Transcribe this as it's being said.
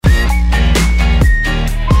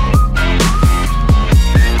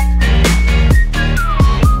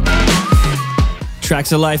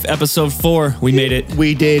Tracks of Life, episode 4. We made it.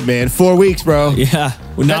 We did, man. 4 weeks, bro. Yeah.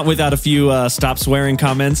 We're not without a few stop swearing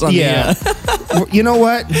comments on the... You know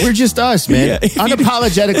what? We're just us, man. Yeah.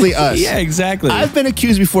 Unapologetically us. Yeah, exactly. I've been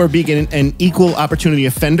accused before of being an equal opportunity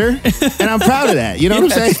offender, and I'm proud of that. You know what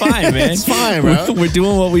I'm saying? It's fine, man. It's fine, bro. We're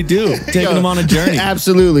doing what we do. Taking them on a journey.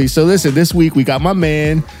 Absolutely. So listen, this week we got my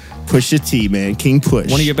man, Pusha T, man. King Push.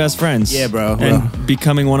 One of your best friends. Yeah, bro. And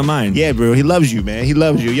becoming one of mine. Yeah, bro. He loves you, man. He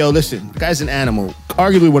loves you. Yo, listen, the guy's an animal.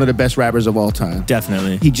 Arguably one of the best rappers of all time.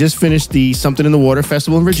 Definitely. He just finished the Something in the Water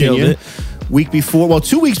Festival in Virginia. Killed it. Week before,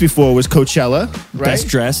 2 weeks before was Coachella, right? Best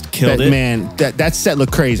dressed, killed it. Man, that set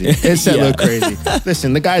looked crazy. That set looked crazy.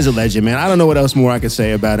 Listen, the guy's a legend, man. I don't know what else more I could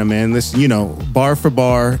say about him, man. Listen, bar for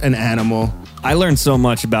bar, an animal. I learned so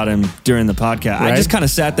much about him during the podcast. Right? I just kind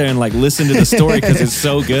of sat there and listened to the story because it's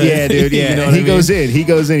so good. Yeah, dude. Yeah, you know what I mean? goes in. He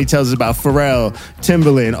goes in. He tells us about Pharrell,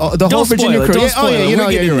 Timbaland, the whole Virginia crew. Don't spoil it.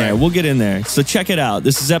 You're right. We'll get in there. So check it out.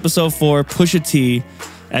 This is episode 4, Pusha T.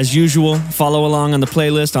 As usual, follow along on the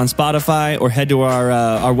playlist on Spotify or head to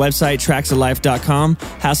our website, tracksoflife.com.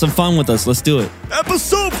 Have some fun with us. Let's do it.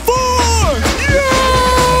 Episode 4! Yeah!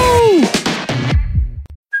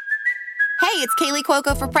 Hey, it's Kaylee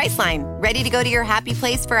Cuoco for Priceline. Ready to go to your happy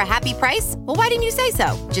place for a happy price? Well, why didn't you say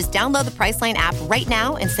so? Just download the Priceline app right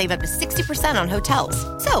now and save up to 60% on hotels.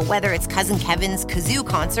 So whether it's Cousin Kevin's Kazoo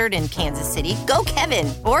Concert in Kansas City, go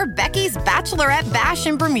Kevin, or Becky's Bachelorette Bash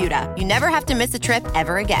in Bermuda, you never have to miss a trip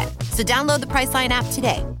ever again. So download the Priceline app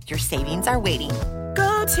today. Your savings are waiting.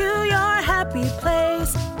 Go to your happy place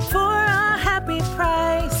for a happy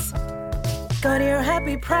price. Go to your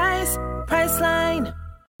happy price, Priceline.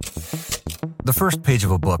 The first page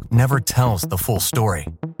of a book never tells the full story.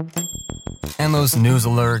 And those news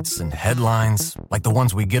alerts and headlines, like the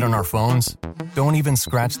ones we get on our phones, don't even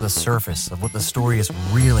scratch the surface of what the story is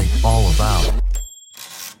really all about.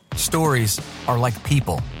 Stories are like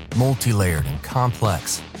people, multi-layered and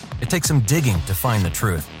complex. It takes some digging to find the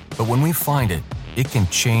truth, but when we find it, it can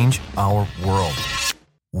change our world.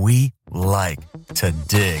 We like to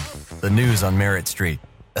dig. The news on Merritt Street.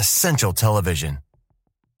 Essential television.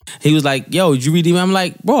 He was like, yo, did you read the email? I'm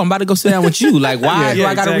like, bro, I'm about to go sit down with you. Like, why do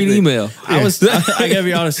I got to read email? I gotta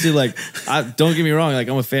be honest too, don't get me wrong,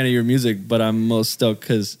 I'm a fan of your music, but I'm most stoked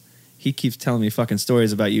because he keeps telling me fucking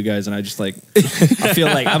stories about you guys, and I just I feel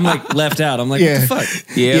like I'm left out. I'm like, what the fuck?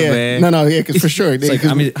 Yeah, man. No, cause for sure.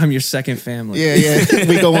 It's I'm your second family. Yeah.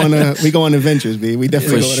 we go on adventures, B. We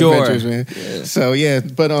definitely go on adventures, man. Yeah. So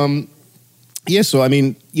but so I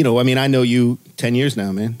know you 10 years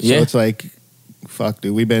now, man. So it's like, fuck,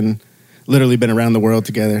 dude, we've literally been around the world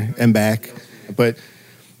together and back. But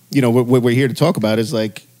what we're here to talk about is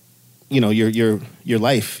your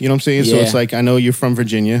life. You know what I'm saying? Yeah. So it's I know you're from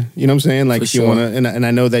Virginia. You know what I'm saying? If you wanna, and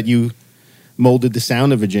I know that you molded the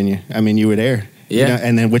sound of Virginia. I mean, you were there. Yeah.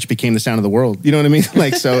 And then which became the sound of the world. You know what I mean?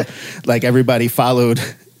 So everybody followed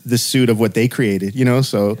the suit of what they created.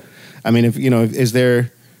 So I mean, is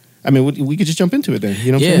there? I mean, we could just jump into it then.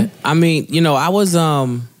 You know what I'm saying? I mean, I was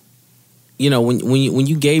when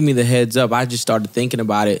you gave me the heads up, I just started thinking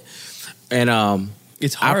about it, and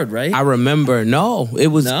it's hard, right? I remember. No, it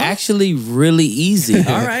was actually really easy. All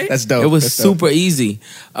right, that's dope. It was that's super dope. easy.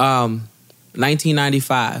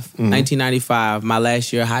 1995, my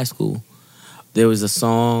last year of high school. There was a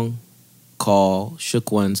song called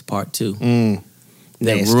 "Shook Ones Part 2"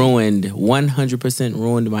 that 100%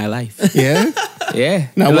 ruined my life. Yeah, yeah.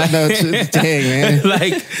 No, dang, man.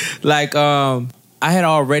 I had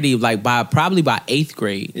already by 8th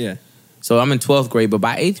grade. Yeah. So I'm in 12th grade, but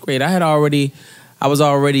by 8th grade I was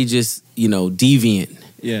already just, deviant.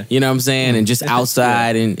 Yeah. You know what I'm saying? And just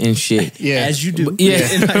outside and shit. Yeah. As you do.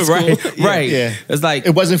 Yeah. In high school. Right. Yeah. It's like,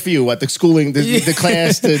 it wasn't for you. What, the schooling, the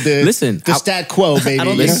class, the stat quo, baby. I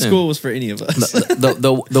don't think school was for any of us.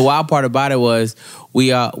 The wild part about it was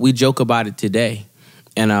we joke about it today.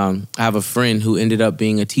 And I have a friend who ended up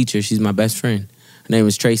being a teacher. She's my best friend. Her name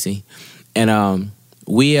is Tracy. And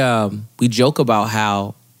we joke about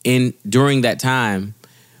how during that time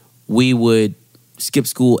we would skip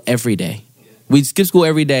school every day. We'd skip school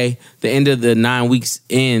every day. The end of the 9 weeks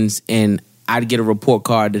ends, and I'd get a report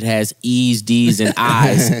card that has E's, D's, and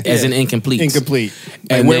I's as an incomplete. Incomplete.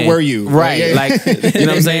 And where were you? Right. Yeah. Like, you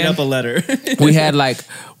know what I'm saying? Made up a letter.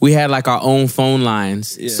 we had our own phone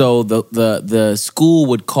lines. Yeah. So the school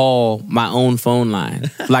would call my own phone line,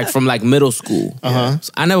 from middle school. Uh-huh.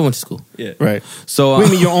 So I never went to school. Yeah. Right. So you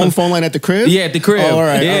mean your own phone line at the crib? Yeah, at the crib. Oh, all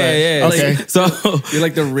right. Yeah. Okay. So you're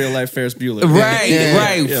like the real life Ferris Bueller. Right.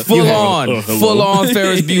 Yeah. Full on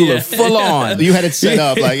Ferris Bueller. Full on. You had it set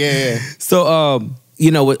up like. So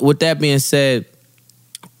with that being said,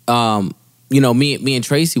 me and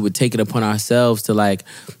Tracy would take it upon ourselves to like,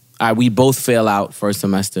 all right, we both fail out first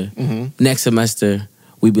semester. Mm-hmm. Next semester,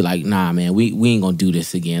 we'd be like, nah, man, we ain't gonna do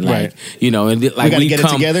this again. Like, and like we get it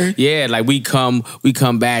together. Yeah, like we come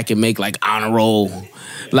back and make like honor roll.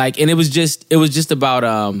 Like, and it was just about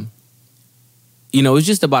it was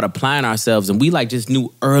just about applying ourselves, and we like just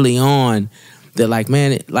knew early on that like,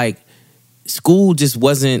 man, school just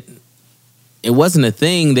wasn't a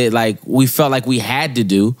thing that like we felt like we had to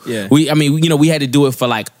do. Yeah. We had to do it for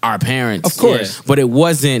like our parents. Of course. Yeah. But it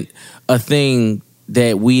wasn't a thing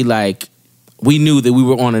that we knew that we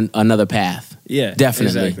were on another path. Yeah.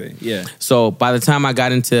 Definitely. Exactly. Yeah. So by the time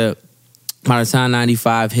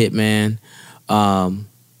 95 hit, man,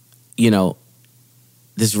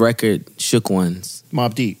 this record, Shook Ones.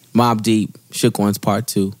 Mobb Deep, Shook Ones Part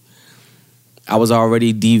 2. I was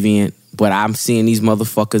already deviant, but I'm seeing these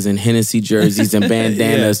motherfuckers in Hennessy jerseys and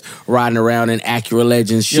bandanas riding around in Acura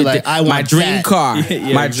Legends. Shit, like, I want my dream that. car.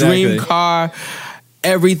 Dream car.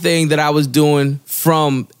 Everything that I was doing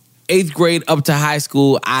from 8th grade up to high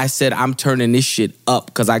school, I said, I'm turning this shit up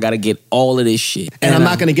because I got to get all of this shit. And I'm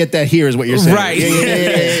not going to get that here is what you're saying. Right.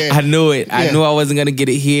 Yeah. I knew it. I knew I wasn't going to get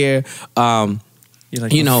it here. You're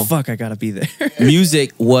like, fuck, I gotta be there.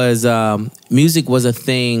 Music was a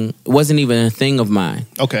thing. It wasn't even a thing of mine.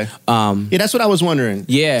 Okay. That's what I was wondering.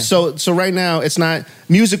 Yeah. So right now, it's not,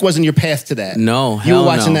 music wasn't your path to that. No, you were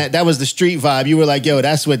watching no. That was the street vibe. You were like, yo,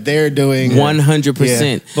 that's what they're doing.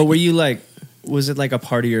 100%. But were you like, was it like a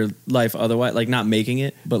part of your life otherwise? Like not making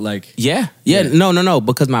it, but like... Yeah. No.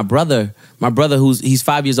 Because my brother he's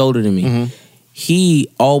 5 years older than me, he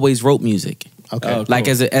always wrote music. Okay. Oh, cool. Like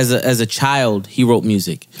as a child, he wrote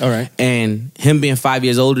music. All right. And him being 5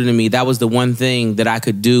 years older than me, that was the one thing that I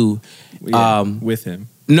could do. With him.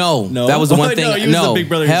 No, that was the one thing. No, he was the big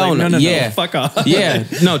brother. Hell like, no, yeah, fuck off. Yeah,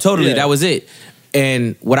 no, totally. Yeah. That was it.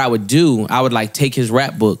 And what I would do, I would like take his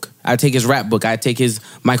rap book. I'd take his rap book. I'd take his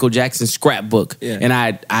Michael Jackson scrapbook, and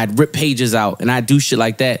I'd rip pages out, and I'd do shit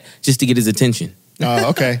like that just to get his attention. Oh,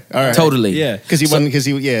 okay. All right. Totally. Yeah. He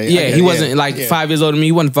wasn't 5 years older than me.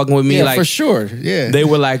 He wasn't fucking with me. Yeah, like, for sure. Yeah. They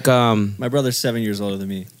were like, my brother's 7 years older than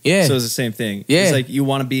me. Yeah. So it's the same thing. Yeah. It's like you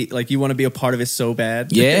want to be a part of it so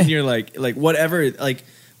bad. Yeah. And you're like whatever, like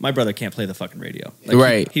my brother can't play the fucking radio. Like,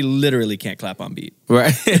 right. He literally can't clap on beat.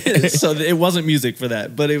 Right. So it wasn't music for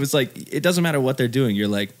that, but it was like, it doesn't matter what they're doing. You're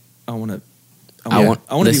like, I want to be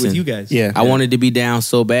with you guys. Yeah. I wanted to be down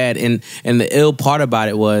so bad. And the ill part about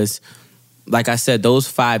it was, like I said, those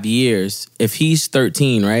 5 years, if he's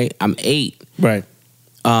 13, right? I'm 8. Right.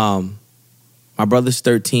 My brother's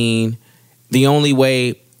 13. The only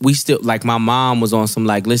way we still, like, my mom was on some,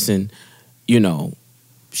 like, listen,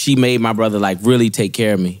 she made my brother, like, really take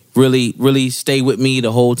care of me. Really, really stay with me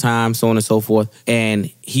the whole time, so on and so forth.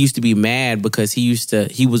 And he used to be mad because he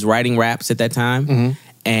was writing raps at that time.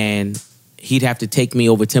 And he'd have to take me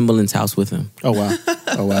over Timbaland's house with him. Oh,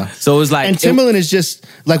 wow. So it was like... And Timbaland is just...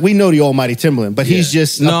 Like, we know the almighty Timbaland, but he's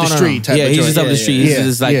just up the street type of he's joint. just up the street. He's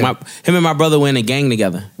just like... him and my brother were in a gang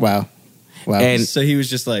together. Wow. And so he was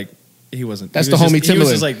just like... He wasn't... That's the homie Timbaland. He was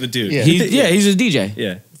just like the dude. Yeah. He's just DJ.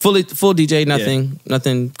 Yeah. Full DJ,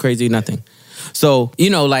 nothing crazy, nothing. So,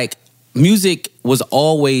 like, music was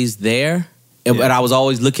always there, but I was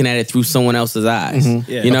always looking at it through someone else's eyes.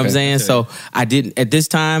 Yeah. You know what I'm saying? So I didn't, at this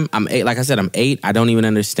time, I'm 8, like I said, I'm 8, I don't even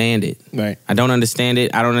understand it. Right. I don't understand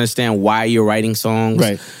it. I don't understand why you're writing songs.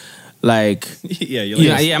 Right. Like,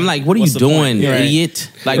 I'm like, what are you doing,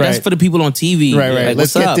 idiot? Like, that's for the people on TV. Right. Like,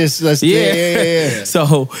 let's what's get up? this. Yeah.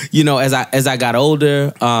 So, as I got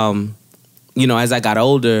older,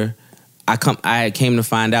 I came to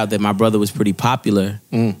find out that my brother was pretty popular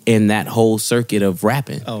in that whole circuit of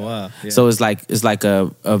rapping. Oh wow! Yeah. So it's like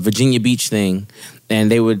a Virginia Beach thing, and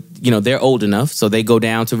they would, they're old enough, so they go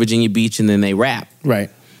down to Virginia Beach and then they rap. Right.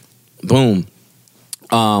 Boom.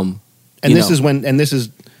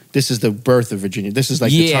 This is the birth of Virginia. This is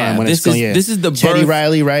like the time when it's going. Yeah. This is the Teddy birth.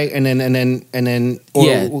 Riley, right? And then.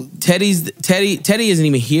 Teddy isn't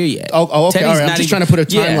even here yet. Oh, okay. Teddy's all right. I'm just trying to put a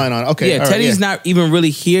timeline on. Okay. Yeah. Teddy's not even really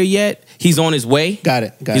here yet. He's on his way. Got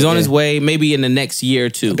it. He's on his way. Maybe in the next year or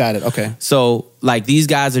two. Got it. Okay. So like these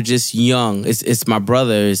guys are just young. It's my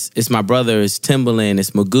brother. It's my brother. It's Timbaland.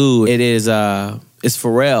 It's Magoo. It's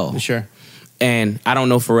Pharrell. Sure. And I don't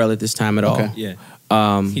know Pharrell at this time at all. Yeah.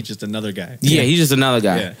 He's just another guy. Yeah, he's just another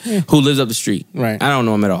guy who lives up the street. Right. I don't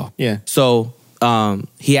know him at all. Yeah. So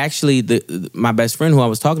he actually, my best friend who I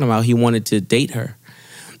was talking about, he wanted to date her.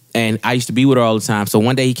 And I used to be with her all the time. So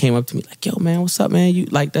one day he came up to me like, yo, man, what's up, man? You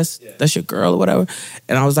like, that's your girl or whatever?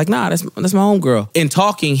 And I was like, nah, that's my own girl. In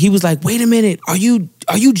talking, he was like, wait a minute, are you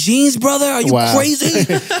Gene's brother? Are you crazy?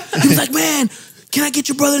 He was like, man, can I get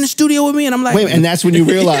your brother in the studio with me? And I'm like, wait, and that's when you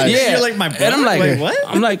realize. Yeah. You're like, my brother? And I'm like, wait, what?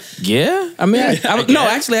 I'm like, yeah. I mean, no,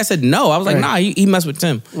 actually I said no. I was like, nah, he messed with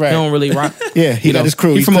Tim. Right. He don't really rock. Yeah, he got his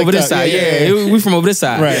crew. He from over this up. side. Yeah, we from over this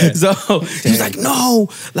side. Right. So he was like, no,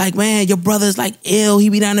 like, man, your brother's like ill. He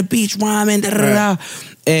be down the beach rhyming, da.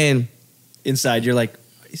 And inside you're like,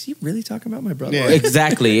 is he really talking about my brother? Yeah.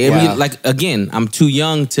 exactly. Wow. Like, again, I'm too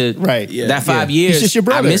young to that 5 years. He's just your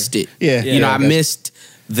brother. I missed it. Yeah. You know, I missed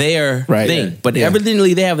their thing. But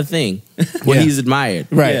evidently they have a thing where he's admired.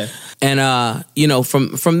 Right. Yeah. And you know,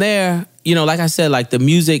 from there, you know, like I said, like the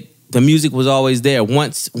music was always there.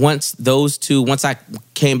 Once I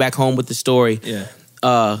came back home with the story,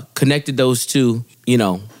 connected those two, you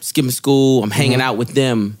know, skipping school, I'm hanging out with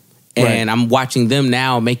them. And I'm watching them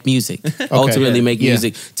now make music. Ultimately make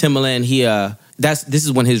music. Timbaland, this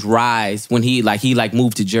is when his rise, when he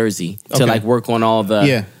moved to Jersey to like work on all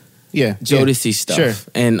the Jodeci stuff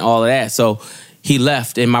and all of that. So he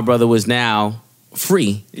left, and my brother was now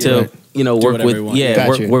free to work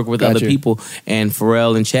with work with other people. And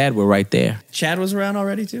Pharrell and Chad were right there. Chad was around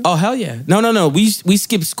already too? Oh hell yeah! No. We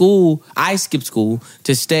skipped school. I skipped school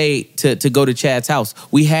to go to Chad's house.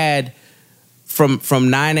 We had. From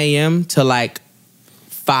 9 a.m. to like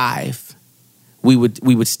 5, we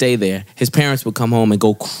would stay there. His parents would come home and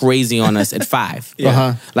go crazy on us at 5.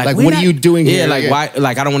 Like what are you doing here? Why?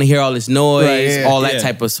 Like I don't want to hear all this noise, all that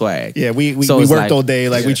type of swag. Yeah, we worked all day.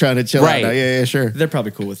 Like we trying to chill out. Yeah, sure. They're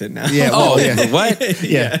probably cool with it now. Yeah. What?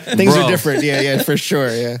 Yeah, things are different. Yeah, for sure.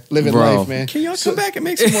 Yeah, living life, man. Can y'all come back and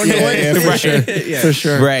make some more noise? Yeah, for sure. For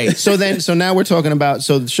sure. Right. So now we're talking about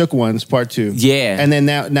the Shook Ones Part 2. Yeah. And then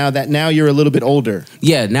now you're a little bit older.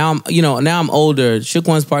 Yeah. Now I'm older. Shook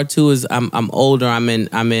Ones Part 2 is I'm older. I'm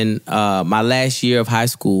in my last year of high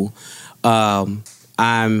school. It's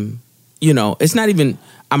not even.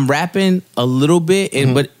 I'm rapping a little bit,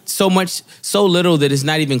 but so little that it's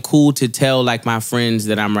not even cool to tell like my friends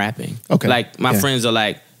that I'm rapping. Okay. Like my friends are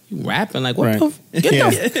like, you rapping? Like what the? Get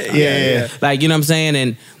the yeah. Like, you know what I'm saying?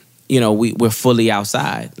 And we're fully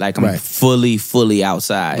outside. Like I'm fully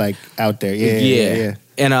outside. Like out there. Yeah.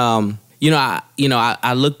 And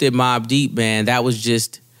I looked at Mobb Deep, man. That was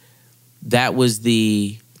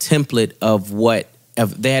the template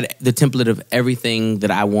they had the template of everything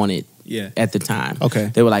that I wanted at the time.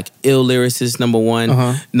 Okay. They were like ill lyricist, number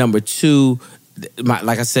 1. Number 2,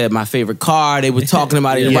 like I said, my favorite car. They were talking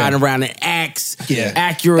about it, riding around in Axe,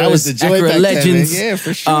 Acura, that was the joy Acura Legends. Then, yeah,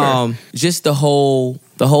 for sure. Just the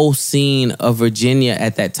whole scene of Virginia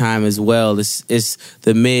at that time as well. It's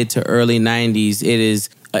the mid to early 90s. It is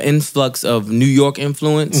an influx of New York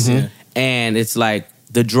influence, and it's like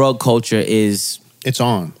the drug culture is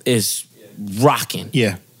rocking.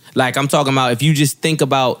 Yeah. Like I'm talking about if you think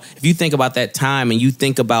about that time and you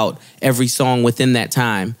think about every song within that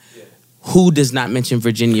time, who does not mention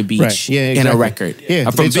Virginia Beach in a record? Yeah.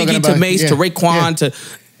 From Biggie to Mace to Raekwon to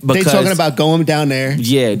they talking about going down there,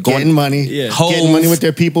 getting money, getting money with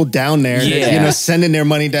their people down there, sending their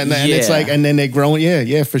money down there, and it's like, and then they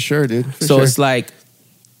growing, for sure, dude. It's like,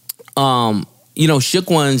 Shook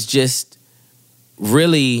Ones just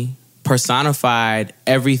really personified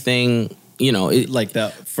everything. Like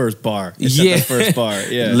that first bar. The first bar.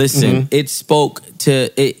 Yeah. Listen, it spoke to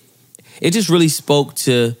it. It just really spoke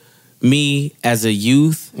to me as a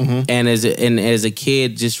youth and as a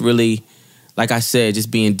kid. Just really, like I said, just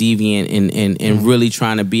being deviant and really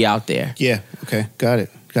trying to be out there. Yeah. Okay. Got it.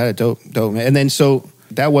 Dope, man. And then so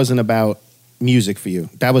that wasn't about music for you.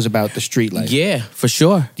 That was about the street life. Yeah, for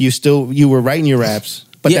sure. You were writing your raps,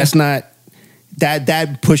 but that's not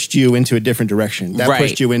that pushed you into a different direction. That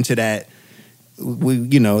pushed you into that.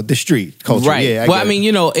 The street culture. Right. Yeah. I mean,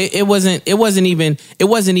 it wasn't even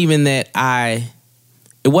that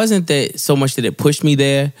it wasn't that so much that it pushed me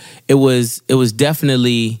there. It was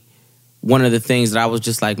definitely one of the things that I was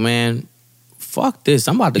just like, man, fuck this.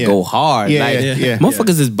 I'm about to go hard.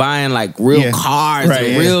 Motherfuckers is buying like real cars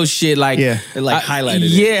and real shit. Like, it highlighted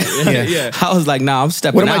it. Yeah. I was like, nah, I'm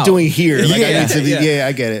stepping out. What am I doing here? Like, I need to be,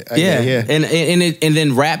 I get it. And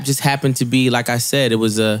then rap just happened to be, like I said, it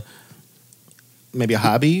was maybe a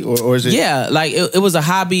hobby or is it? Yeah, like it was a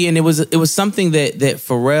hobby, and it was something that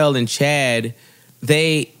Pharrell and Chad,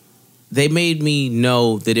 they made me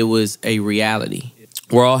know that it was a reality.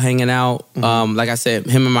 We're all hanging out. Like I said,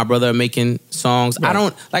 him and my brother are making songs.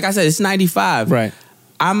 Right. Like I said, it's 95. Right.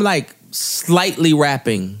 I'm like slightly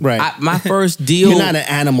rapping. Right. My first deal. You're not an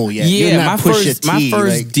animal yet. Yeah, You're not my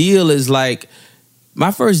first deal is like,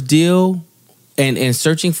 my first deal and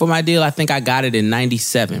searching for my deal, I think I got it in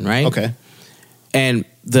 97, right? Okay. And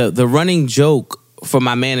the running joke from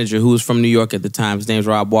my manager who was from New York at the time. His name's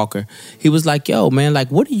Rob Walker. He was like, yo, man, like,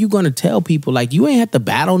 what are you going to tell people? Like, you ain't have to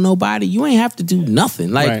battle nobody. You ain't have to do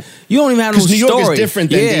nothing. Like, you don't even have no story. Because New York is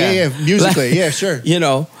different than, musically. Like, yeah, sure. You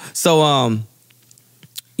know, so,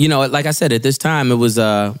 you know, like I said, at this time, it was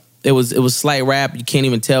slight rap. You can't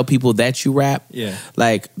even tell people that you rap. Yeah.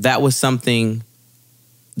 Like, that was something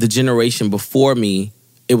the generation before me,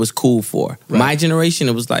 it was cool for. Right. My generation,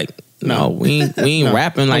 it was like, no, we ain't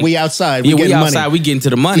rapping. Like, we outside. We outside. We getting to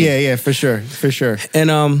the money. Yeah, for sure. And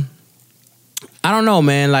I don't know,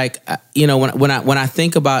 man. Like, you know, when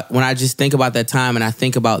I just think about that time and I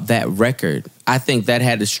think about that record, I think that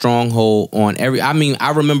had a stronghold on every. I mean,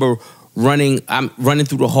 I remember running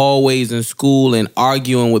through the hallways in school and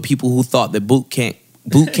arguing with people who thought that Boot Camp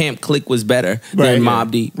Click was better than Mobb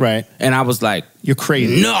Deep. Right. And I was like, you're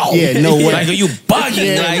crazy. No. Yeah, no way. Like, are you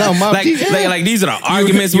bugging? Like these are the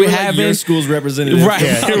arguments we have. Your school's representative. Right.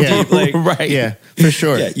 Yeah. Like, right. Yeah, for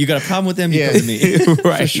sure. Yeah, you got a problem with them, you come to me.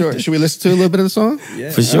 Right. For sure. Should we listen to a little bit of the song? Yeah.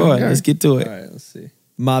 For sure. Okay. Let's get to it. All right, let's see.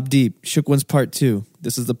 Mobb Deep, Shook Ones Part 2.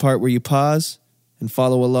 This is the part where you pause and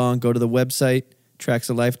follow along. Go to the website,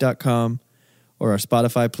 tracksoflife.com, or our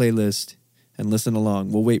Spotify playlist, and listen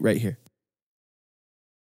along. We'll wait right here.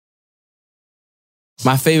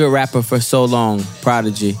 My favorite rapper for so long,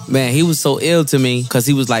 Prodigy. Man, he was so ill to me because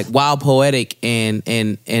he was like wild poetic and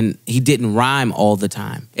he didn't rhyme all the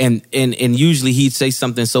time. And usually he'd say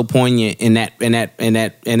something so poignant in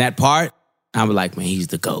that part. I was like, man, he's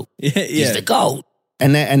the GOAT. Yeah. He's the GOAT.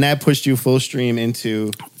 And that pushed you full stream into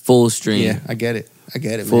full stream. Yeah, I get it.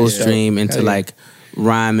 Full stream into like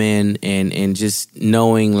rhyming and just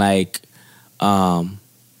knowing like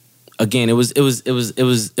again, it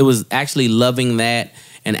was actually loving that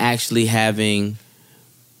and actually having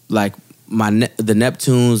like the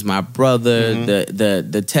Neptunes, my brother,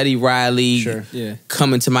 the Teddy Riley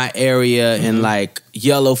coming to my area in like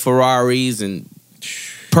yellow Ferraris and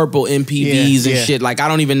purple MPVs and shit. Like I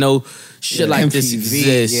don't even know shit like MPV, this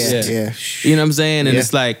exists. Yeah. You know what I'm saying? And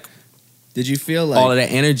it's like, did you feel like all of that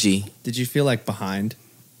energy? Did you feel like behind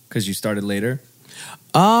because you started later?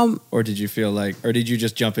 Or did you feel like, or did you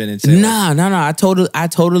just jump in and say, no. I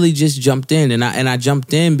totally just jumped in, and I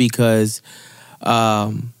jumped in because,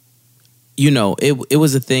 you know, it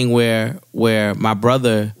was a thing where my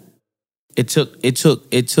brother, it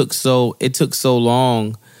took so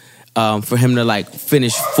long, for him to like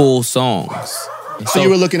finish full songs. So you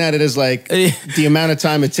were looking at it as like the amount of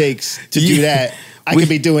time it takes to do that. I could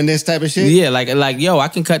be doing this type of shit. Yeah, like yo, I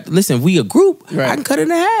can cut. Listen, we a group. Right. I can cut it in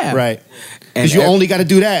half. Right. Because you only got to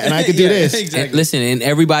do that, and I could do this. Exactly. And listen, and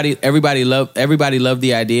everybody loved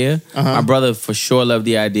the idea. My brother for sure loved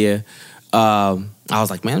the idea. I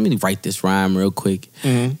was like, man, let me write this rhyme real quick.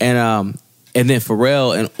 And then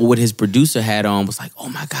Pharrell and what his producer had on was like, oh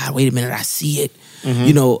my God, wait a minute, I see it.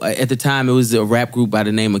 You know, at the time it was a rap group by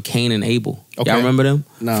the name of Cain and Abel. Okay. Y'all remember them?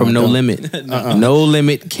 No, from No Limit. No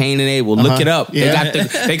Limit, Cain and Abel. Look it up. Yeah.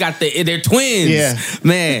 They're twins. Yeah.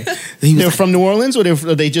 Man. They were from New Orleans, or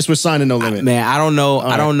they just were signed to No Limit? Man, I don't know.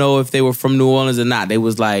 I don't know if they were from New Orleans or not. They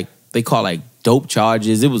was like, they call like dope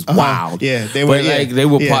charges. It was wild. Yeah, they were.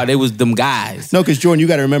 Part. They was them guys. No, because Jordan, you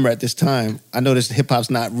got to remember at this time, I noticed hip hop's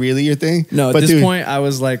not really your thing. No, at this point, I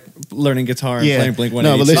was like learning guitar and playing Blink-182.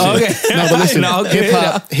 No, but listen,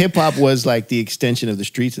 hip hop was like the extension of the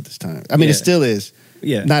streets at this time. I mean, it still is.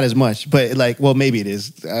 Yeah, not as much, but like, well, maybe it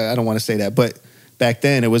is. I don't want to say that, but back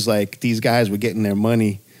then it was like these guys were getting their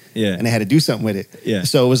money. Yeah, and they had to do something with it. Yeah,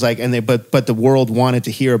 so it was like, but the world wanted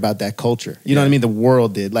to hear about that culture. You know what I mean? The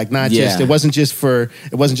world did. Like, not just it wasn't just for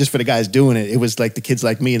the guys doing it. It was like the kids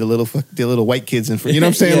like me, the little white kids, and you know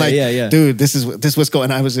what I'm saying? Dude, this is what's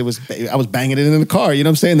going on. I was banging it in the car. You know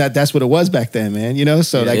what I'm saying? That's what it was back then, man. You know,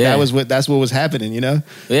 so that's what was happening. You know?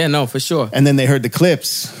 Yeah, no, for sure. And then they heard the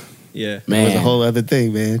clips. Yeah, man, it was a whole other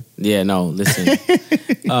thing, man. Yeah, no, listen.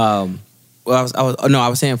 Well, I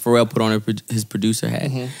was saying Pharrell put on his producer hat,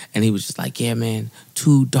 and he was just like, yeah, man,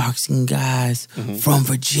 two dark-skinned guys from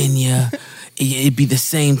Virginia. It'd be the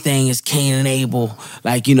same thing as Cain and Abel.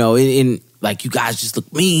 Like, you know, like, you guys just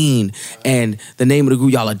look mean. And the name of the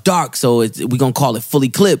group, y'all are dark, so we going to call it Full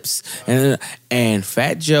Eclipse. And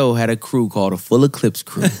Fat Joe had a crew called a Full Eclipse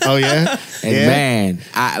crew. Oh, yeah? And man,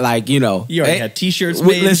 I like, you know. You already had T-shirts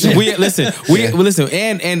made. Listen,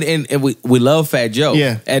 and we love Fat Joe.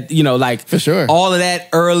 Yeah. You know, like. For sure. All of that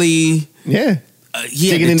early. Yeah.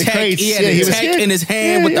 Digging in the crates. He had the tech in his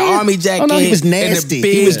hand with the army jacket. Oh, no, he was nasty. And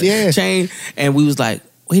the big chain. And we was like,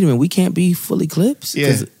 wait a minute, we can't be Full Eclipse?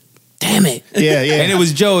 Yeah. Damn it. Yeah. And it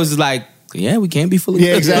was Joe. It was like, yeah, we can't be full of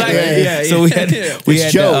clips. Exactly. So we had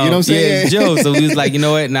Joe, you know what I'm saying? Yeah, it's Joe. So we was like, you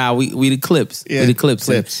know what? Nah, we the Clips. Yeah, we the Clips.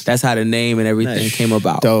 Clips. That's how the name and everything came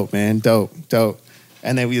about. Dope, man. Dope.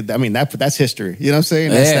 And then that's history. You know what I'm saying?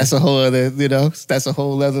 That's a whole other, that's a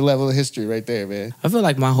whole other level of history right there, man. I feel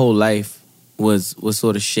like my whole life was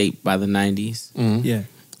sort of shaped by the 90s. Mm-hmm. Yeah.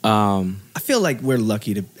 I feel like we're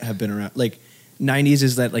lucky to have been around. Like, 90s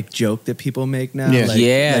is that like joke that people make now. Yeah. Like,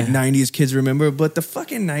 Yeah. like 90s kids remember, but the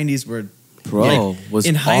fucking 90s were, Bro, was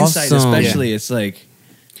in hindsight awesome. especially, it's like,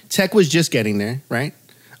 tech was just getting there, right?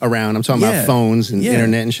 Around. I'm talking about phones and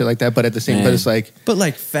internet and shit like that. But at the same, but it's like, but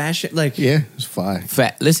like fashion, like it's fine.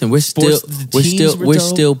 Listen, we're still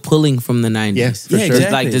pulling from the 90s. Yeah, for sure.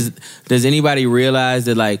 Exactly. Like, does anybody realize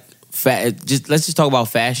that like let's just talk about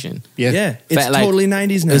fashion. Yeah. It's totally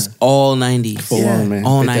 90s now. It's all 90s. Full on, man.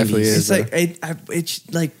 All it 90s. It's like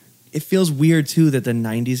it's like it feels weird too that the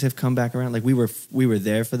 90s have come back around. Like we were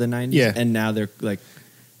there for the 90s, and now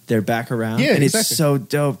they're back around. Yeah, and exactly. it's so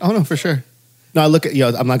dope. Oh no, for sure. No, I look at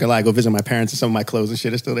I'm not gonna lie. I go visit my parents and some of my clothes and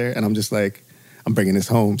shit are still there, and I'm just like, I'm bringing this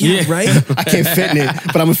home. Yeah, right. I can't fit in it,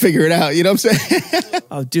 but I'm gonna figure it out. You know what I'm saying?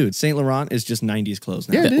 Oh, dude, Saint Laurent is just 90s clothes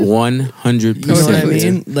now. Yeah, 100%. You know what I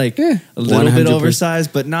mean? Like a little 100%. bit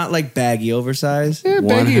oversized, but not like baggy oversized. Yeah,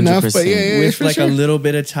 baggy enough, but With like sure. a little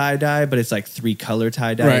bit of tie dye, but it's like 3-color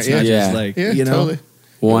tie dye. Right, It's not just like you know.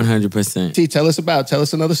 Totally. 100%. T, tell us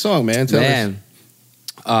another song, man. Tell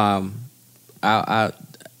us.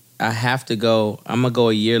 I have to go. I'm gonna go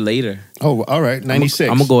a year later. Oh, all right, 96.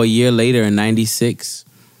 I'm gonna go a year later in 96,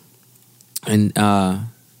 and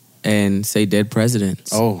say Dead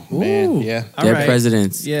Presidents. Oh man, yeah. Dead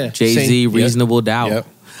Presidents. Yeah. Jay-Z, Reasonable Doubt. Yep.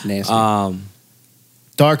 Nasty.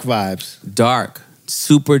 Dark vibes. Dark,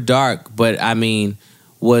 super dark, but I mean,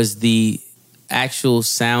 was the actual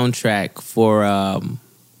soundtrack for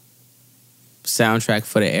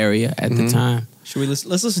the area at the time. Should we let's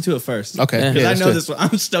listen to it first? Okay. Because I know this one.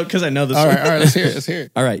 I'm stoked because I know this all one. All right, let's hear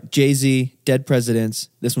it. All right, Jay-Z, Dead Presidents.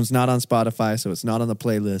 This one's not on Spotify, so it's not on the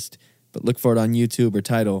playlist. But look for it on YouTube or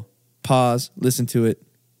Tidal. Pause, listen to it.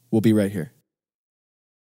 We'll be right here.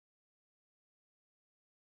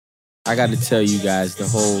 I got to tell you guys the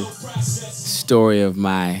whole story of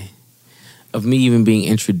me even being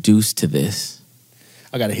introduced to this.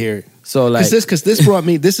 I got to hear it. So like, because this brought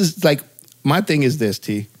me. This is like my thing is this,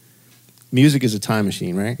 T. Music is a time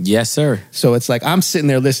machine, right? Yes, sir. So it's like I'm sitting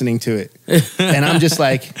there listening to it, and I'm just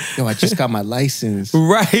like, yo, I just got my license.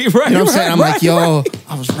 Right. You know what I'm saying? I'm like, yo,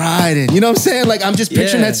 I was riding. You know what I'm saying? Like I'm just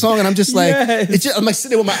picturing that song, and I'm just like, I'm like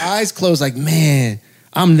sitting there with my eyes closed, like, man,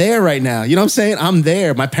 I'm there right now. You know what I'm saying? I'm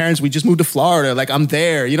there. My parents, we just moved to Florida. Like I'm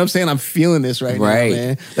there. You know what I'm saying? I'm feeling this right now,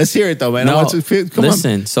 man. Let's hear it though, man. No, I want to feel.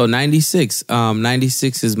 Listen, so 96.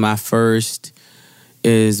 96 is my first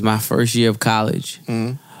year of college.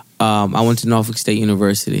 Mm-hmm. I went to Norfolk State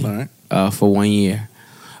University for 1 year.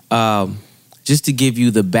 Just to give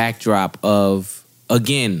you the backdrop of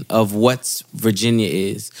what Virginia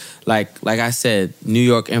is. Like I said, New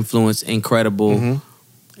York influence, incredible. Mm-hmm.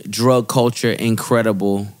 Drug culture,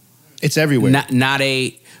 incredible. It's everywhere.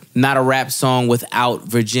 Not a rap song without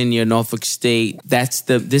Virginia, Norfolk State. This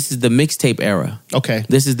is the mixtape era. Okay.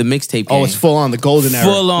 This is the mixtape Oh, it's full on the golden era.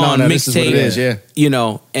 Full on mixtape. This is what it is, yeah. You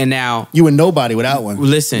know, and now you were nobody without one.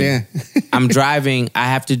 Listen, I'm driving. I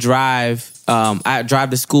have to drive. I drive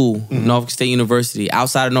to school, Norfolk State University.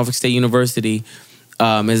 Outside of Norfolk State University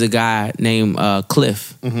is a guy named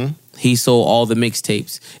Cliff. Mm-hmm. He sold all the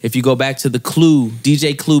mixtapes. If you go back to the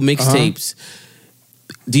DJ Clue mixtapes,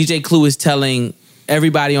 DJ Clue is telling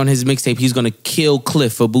everybody on his mixtape he's gonna kill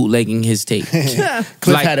Cliff for bootlegging his tape.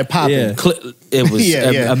 Cliff had it popping. Yeah.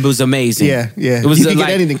 It was amazing. Yeah. It was you could get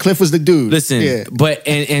anything. Cliff was the dude. Listen, but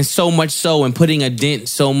and so much so, and putting a dent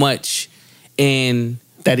so much in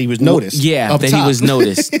that he was noticed. Yeah, that he was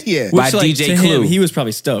noticed. By DJ Clue. He was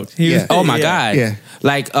probably stoked. Oh my God. Yeah.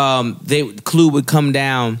 Like Clue would come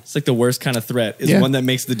down. It's like the worst kind of threat is one that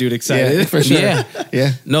makes the dude excited. Yeah, for sure.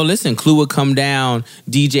 Yeah. No, listen, Clue would come down,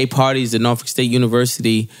 DJ parties at Norfolk State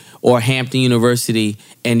University or Hampton University,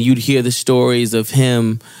 and you'd hear the stories of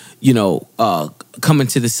him, coming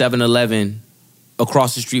to the 7-Eleven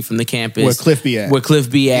across the street from the campus. Where Cliff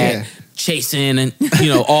be at. Yeah. Chasing and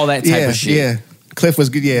all that type of shit. Yeah. Cliff was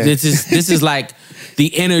good. Yeah. This is like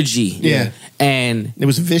the energy. Yeah. And it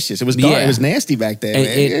was vicious. It was dark. It was nasty back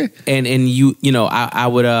then. And I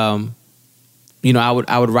would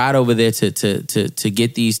ride over there to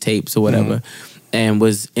get these tapes or whatever, and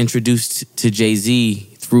was introduced to Jay-Z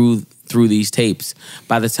through these tapes.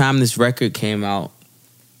 By the time this record came out,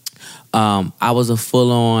 I was a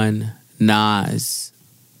full on Nas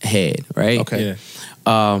head, right? Okay.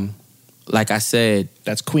 Yeah. like I said,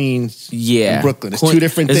 that's Queens, and Brooklyn. It's two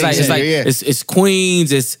different things. It's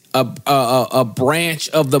Queens. It's a branch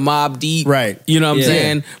of the Mobb Deep, right? You know what I'm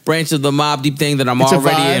saying? Branch of the Mobb Deep thing that I'm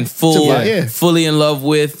already in fully in love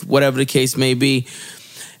with, whatever the case may be.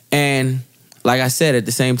 And like I said, at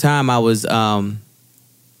the same time, I was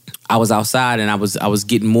outside and I was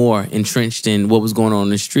getting more entrenched in what was going on in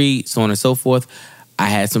the street, so on and so forth. I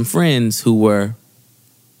had some friends who were,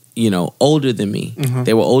 older than me. Mm-hmm.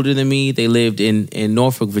 They were older than me. They lived in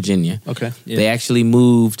Norfolk, Virginia. Okay. Yeah. They actually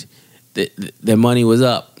moved. Their money was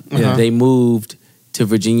up. Uh-huh. They moved to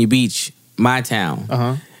Virginia Beach, my town.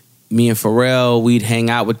 Uh-huh. Me and Pharrell, we'd hang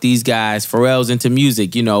out with these guys. Pharrell's into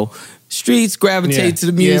music, Streets gravitate to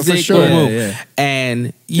the music. Yeah, for sure.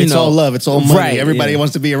 And, it's all love. It's all money. Right, Everybody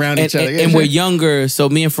wants to be around each other. And we're younger, so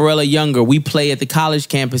me and Pharrell are younger. We play at the college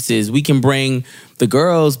campuses. We can bring the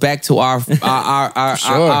girls back to our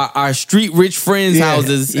street rich friends'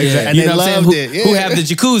 houses. Exactly. And they loved it. Who have the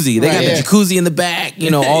jacuzzi. They got the jacuzzi in the back,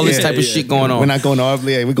 all this type of shit going on. We're not going to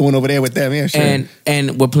Aubrey. We're going over there with them. Yeah, sure.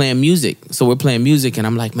 And we're playing music. So we're playing music, and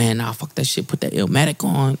I'm like, man, nah, fuck that shit. Put that Illmatic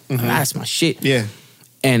on. Mm-hmm. That's my shit. Yeah.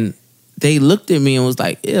 And they looked at me and was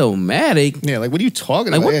like, Illmatic? Yeah, like, what are you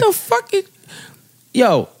talking about? Like, what the fuck?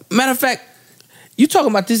 Yo, matter of fact, you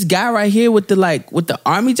talking about this guy right here with the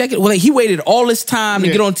army jacket? Well, he waited all this time to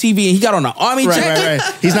get on TV, and he got on an army jacket.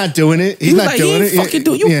 Right. He's not doing it. He's not doing it. Fucking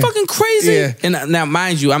do it. You fucking crazy. Yeah. And now,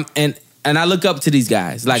 mind you, and I look up to these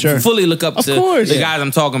guys, fully look up to the guys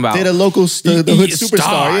I'm talking about. They're the local, the hood superstar.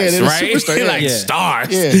 Stars, they're right? Superstar.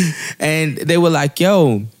 Stars. Yeah. And they were like,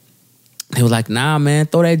 yo. They were like, nah, man,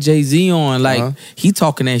 throw that Jay-Z on. Like, he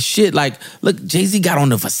talking that shit. Like, look, Jay-Z got on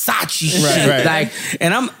the Versace shit. Right. Like,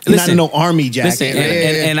 and I'm not in no army jacket. Listen,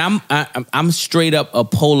 and I'm straight up a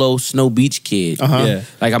polo Snow Beach kid. Yeah.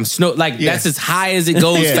 Like that's as high as it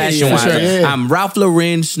goes fashion wise. Sure, I'm Ralph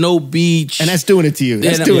Lauren, Snow Beach, and that's doing it to you.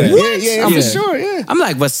 That's doing it. What? Yeah, for sure. Yeah. I'm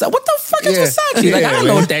like, what the fuck is Versace? Like, I don't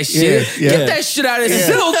know what that shit. Get that shit out of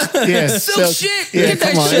silk. Silk shit. Get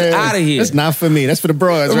that shit out of here. That's not for me. That's for the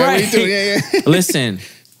broads, right? What are you doing? Yeah. Listen,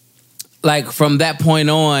 like from that point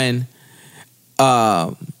on,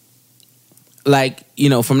 from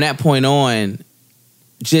that point on,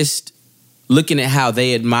 just looking at how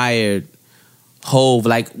they admired Hove,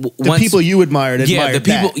 like the people you admired the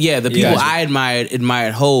people I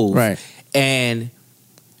admired Hove, right? And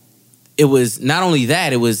it was not only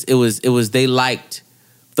that, it was they liked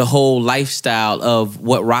the whole lifestyle of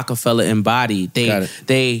what Rockefeller embodied.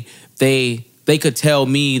 They could tell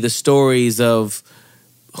me the stories of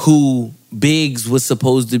who Biggs was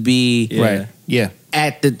supposed to be, right? Yeah,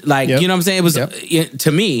 at the you know what I'm saying. It was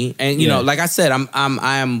to me, and you know, like I said,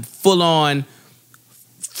 I'm full on,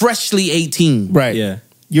 freshly 18, right? Yeah,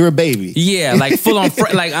 you're a baby. Yeah, like full on,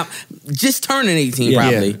 like I'm just turning 18,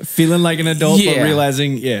 probably feeling like an adult, but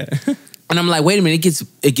realizing, And I'm like, wait a minute,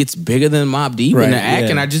 it gets bigger than Mobb Deep in the act,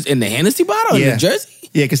 and I just in the Hennessy bottle in New Jersey.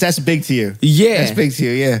 Yeah, because that's big to you. Yeah. That's big to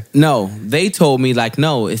you, yeah. No, they told me, like,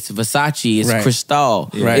 no, it's Versace, it's Cristal.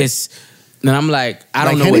 Right. And I'm like, I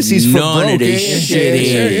don't know what none of this shit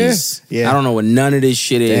is. Yeah. I don't know what none of this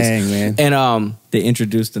shit is. Dang, man. And they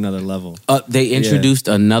introduced another level.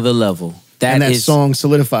 Another level. That song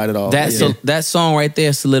solidified it all. That song right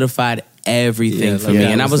there solidified everything for me.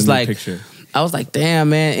 And I was like, damn,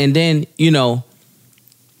 man. And then,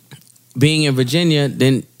 being in Virginia,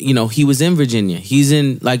 then, he was in Virginia. He's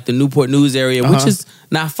in, like, the Newport News area, which is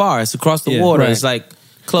not far. It's across the water. Right. It's, like,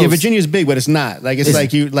 close. Yeah, Virginia's big, but it's not. Like, it's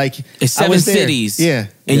It's 7 cities. Yeah.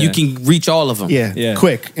 And you can reach all of them. Yeah.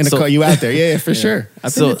 Quick. In the car, you out there. Yeah, for sure.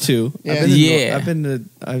 I've been to 2. Yeah.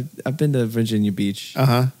 I've been to Virginia Beach.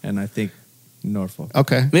 And I think Norfolk.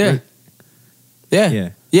 Okay. Yeah.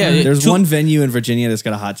 There's one venue in Virginia that's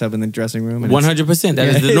got a hot tub in the dressing room. 100%. That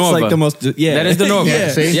is the Norva. It's like the most. That is the Norva.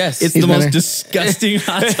 Yes. It's the most disgusting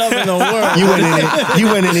hot tub in the world. You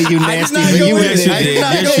went in it. You nasty.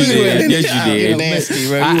 Yes, you did. You nasty,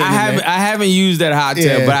 bro. I haven't used that hot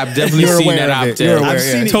tub, but I've definitely seen that hot tub. I've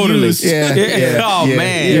seen it totally. Used. Yeah. Oh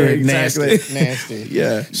man, you're nasty.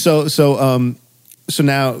 Yeah. So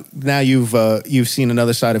now you've seen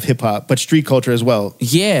another side of hip hop, but street culture as well.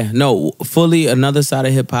 Yeah, no, fully another side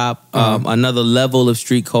of hip hop, another level of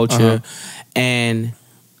street culture, and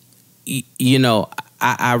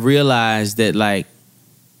I realized that like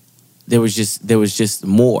there was just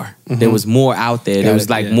more. There was more out there. There was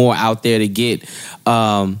more out there to get,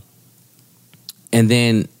 and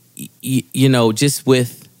then just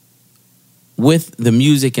with the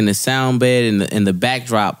music and the sound bed and the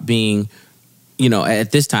backdrop being.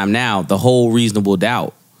 At this time now, the whole Reasonable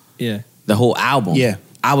Doubt. Yeah. The whole album. Yeah.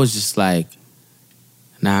 I was just like,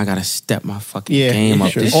 now I gotta step my fucking game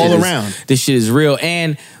up. Sure. All around. This shit is real.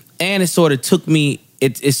 And it sort of took me,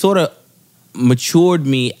 it sort of matured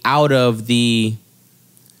me out of the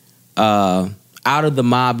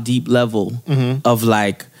Mobb Deep level of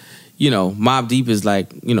like, you know, Mobb Deep is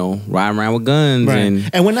like, you know, riding around with guns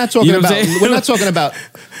and we're not talking we're not talking about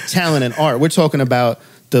talent and art. We're talking about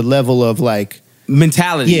the level of like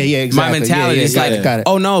mentality. Yeah, exactly. My mentality is like, got it.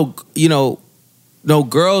 Oh no, you know, no,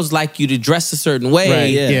 girls like you to dress a certain way. Right,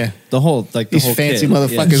 yeah. The whole these whole fancy kit.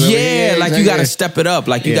 motherfuckers. Yeah, like you gotta step it up.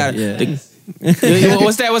 Like you gotta.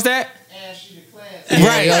 What's that?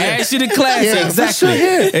 Right, ask you the class.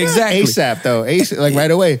 Exactly. Exactly. ASAP though. ASAP, like right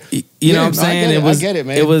away. You know what I'm saying? I get it,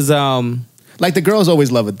 man. It was like the girls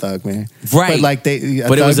always love a thug, man. Right. But like but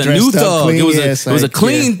it was a new thug. Clean, it was a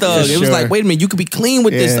clean thug. It was like, wait a minute, you could be clean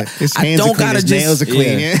with this. His I hands don't are clean, gotta his just nails are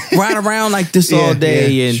clean. ride around like this all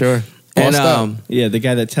day. And sure. And the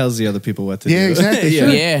guy that tells the other people what to do. Yeah, exactly. Sure.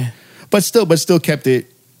 Yeah. But still kept it.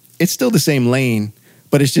 It's still the same lane,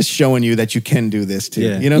 but it's just showing you that you can do this too.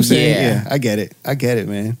 Yeah. You know what I'm saying? Yeah. I get it,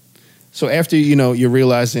 man. So after, you know, you're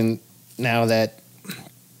realizing now that,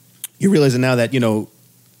 you know,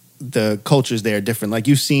 the cultures there are different. Like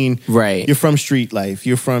you've seen, you're from street life.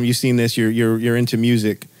 You've seen this. You're into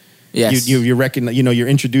music. Yes. You recognize. You know, you're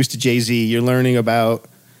introduced to Jay-Z. You're learning about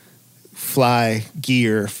fly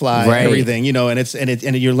gear, everything. You know,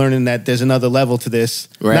 and you're learning that there's another level to this.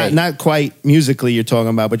 Right. Not quite musically you're talking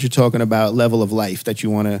about, but you're talking about level of life that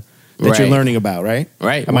you want to. That you're learning about, right?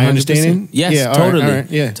 Right. Am I understanding? Yes, yeah, totally. All right,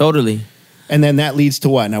 yeah. Totally. And then that leads to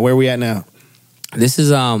what? Now, where are we at now? This is,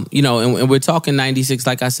 you know, and we're talking 96.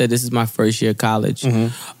 Like I said, this is my first year of college.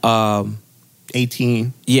 18.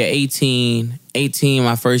 Yeah, 18,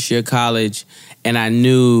 my first year of college. And I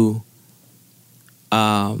knew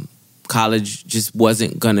college just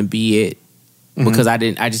wasn't going to be it because I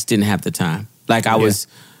just didn't have the time. Like I was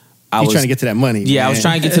trying to get to that money. Yeah, man. I was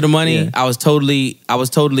trying to get to the money. I was totally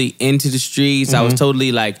into the streets. I was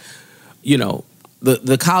totally like, you know,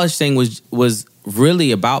 the college thing was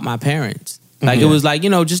really about my parents. Like it was like,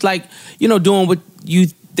 you know, just like, you know, doing what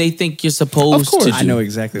they think you're supposed to do. I know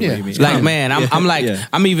exactly what you mean. Like, man, I'm like,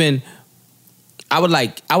 I would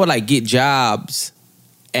like get jobs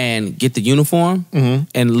and get the uniform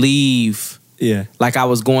and leave. Yeah. Like I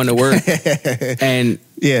was going to work and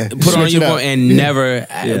put on a uniform and never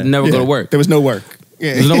go to work. There was no work.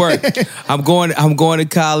 There was no work. I'm going to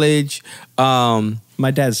college. My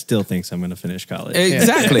dad still thinks I'm going to finish college.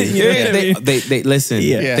 Exactly. They listen.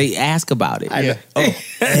 They ask about it.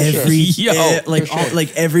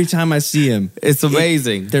 Every time I see him, it's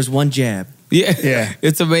amazing. There's one jab. Yeah.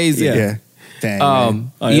 It's amazing. Yeah.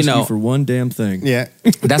 Dang, I asked you for one damn thing. Yeah.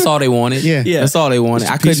 That's all they wanted. Yeah. That's all they wanted.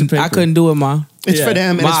 I couldn't do it, Ma. It's for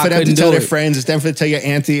them, and it's for them to tell their friends. It's them to tell your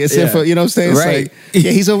auntie. It's them for, you know what I'm saying? It's right. Like,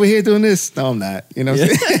 he's over here doing this. No, I'm not. You know what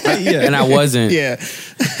I'm saying? And I wasn't. Yeah.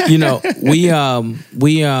 You know, we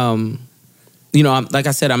you know, like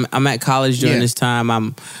I said, I'm at college during this time.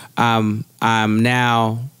 I'm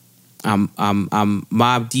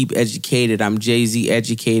Mobb Deep educated. I'm Jay-Z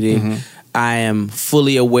educated. I am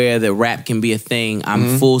fully aware that rap can be a thing.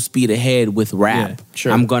 I'm full speed ahead with rap. Yeah,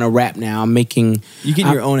 sure. I'm gonna rap now. I'm making. You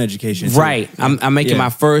get your own education, right? I'm making my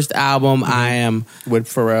first album. I am with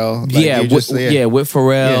Pharrell. Like with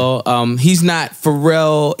Pharrell. Yeah. He's not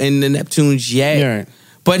Pharrell in the Neptunes yet. Yeah.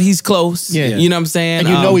 But he's close. Yeah. You know what I'm saying? And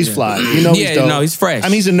you know he's fly. You know he's dope. No, he's fresh. I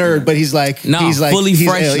mean, he's a nerd, but he's like fully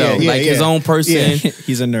fresh though. His own person. Yeah.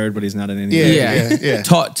 He's a nerd, but he's not an idiot. Yeah.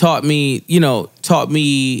 Taught me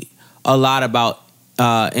a lot about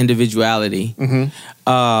individuality.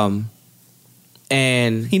 And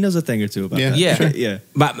he knows a thing or two about that. Yeah. Sure. Yeah.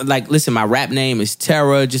 But like, listen, my rap name is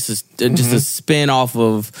Terra, just a spin off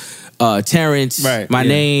of Terrence. Right. My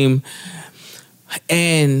name.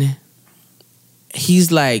 And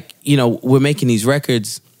he's like, you know, we're making these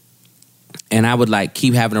records, and I would like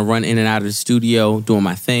keep having to run in and out of the studio doing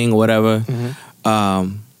my thing or whatever. I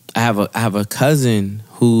have a cousin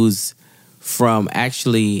who's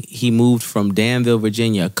he moved from Danville,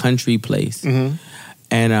 Virginia, a country place. And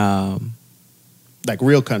like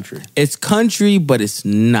real country. It's country, but it's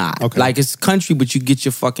not. Okay. Like it's country, but you get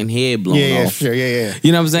your fucking head blown off. Yeah, sure, yeah.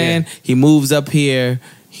 You know what I'm saying? Yeah. He moves up here.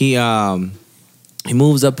 He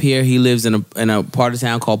moves up here. He lives in a part of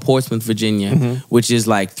town called Portsmouth, Virginia, which is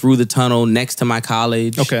like through the tunnel next to my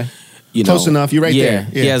college. Okay. You Close know, enough. You're right there.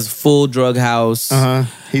 Yeah. He has full drug house.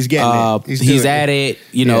 He's getting it. He's at it.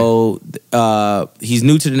 You know, he's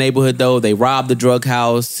new to the neighborhood though. They robbed the drug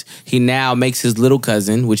house. He now makes his little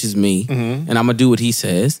cousin, which is me, and I'm gonna do what he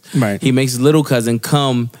says. Right. He makes his little cousin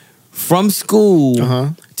come from school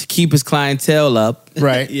to keep his clientele up.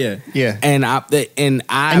 Right. Yeah.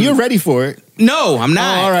 And you're ready for it. No, I'm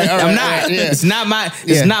not. Oh, all right, I'm not. Right, yeah. It's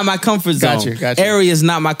not my comfort zone. Gotcha. Area is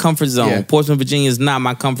not my comfort zone. Yeah. Portsmouth, Virginia is not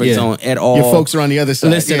my comfort zone at all. Your folks are on the other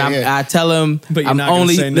side. Listen, I tell them but you're I'm not gonna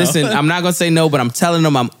only say no. listen. I'm not gonna say no, but I'm telling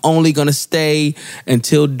them I'm only gonna stay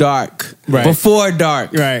until dark, Right. before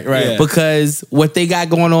dark, Right. Yeah. Because what they got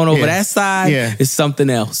going on over that side Yeah. is something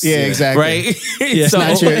else. Yeah, exactly. Right. Yeah. So,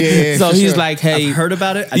 Not your- yeah, so for he's sure. like, hey, I've heard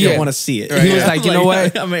about it. I Yeah. don't want to see it. he was like, you know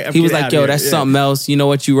what? He was like, yo, that's something else. You know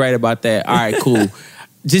what? You right about that. All right, cool.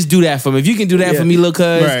 Just do that for me. If you can do that for me, look,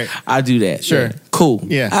 cuz Right. I'll do that. Sure. Yeah. Cool.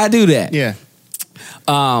 Yeah. I do that. Yeah.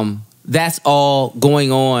 That's all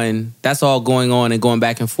going on. That's all going on and going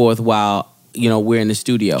back and forth while, we're in the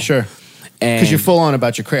studio. Sure. And Because you're full on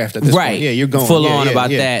about your craft at this right. point. Yeah, you're going. full Yeah, on yeah, about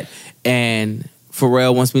yeah. that. And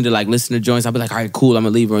Pharrell wants me to like listen to joints. I'll be like, all right, cool, I'm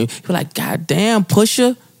gonna leave room. He'll be like, God damn,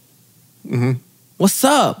 Pusha. What's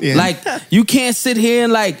up? Yeah. Like, you can't sit here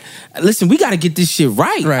and like, listen, we gotta get this shit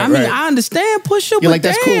right. Right, I mean, right. I understand Pusha, You're but like,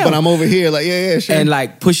 that's cool, damn. but I'm over here. Like, yeah, sure. And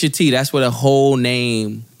like Pusha T, that's where the whole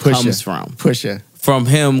name comes from. Pusha. From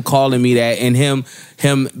him calling me that and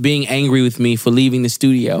him being angry with me for leaving the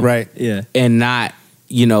studio. Right. Yeah. And not,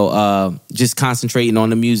 just concentrating on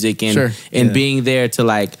the music and Sure. being there to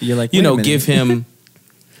like, You're like, wait a minute. give him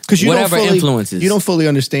Because whatever influences. You don't fully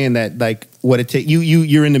understand that, like, what it takes.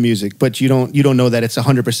 You're into music, but you don't know that it's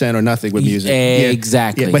 100% or nothing with music.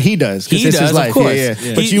 Exactly. Yeah, but he does. 'Cause He it's does, his life. of course. Yeah.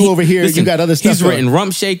 But you over here, you got other stuff. He's written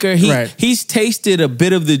Rump Shaker. Right. He's tasted a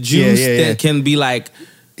bit of the juice that can be like,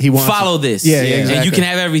 He wants follow it. this. Yeah, yeah, And you exactly. can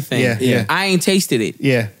have everything. Yeah, yeah. I ain't tasted it.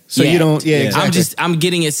 Yeah. So yet. you don't. Yeah, exactly. I'm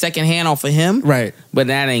getting it secondhand off of him. Right. But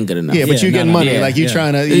that ain't good enough. Yeah, but you're getting money. Yeah. Like, you're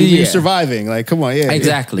trying to. Yeah. You're surviving. Like, come on. Yeah.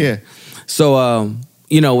 Exactly. Yeah. So,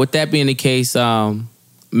 with that being the case,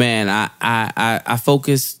 man, I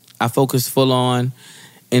focused full on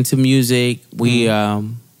into music. We a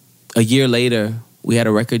year later, we had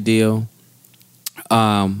a record deal.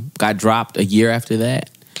 Got dropped a year after that.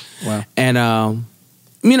 Wow. And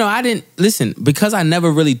I didn't listen because I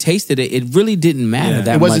never really tasted it. It really didn't matter that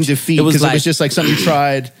much. It wasn't defeat because it was just like something you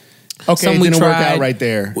tried. Okay, it didn't work out right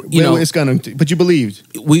there. It's gonna. But you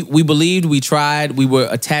believed. We believed. We tried. We were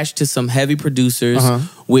attached to some heavy producers,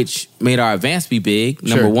 which made our advance be big.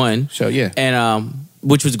 Number one. So yeah. And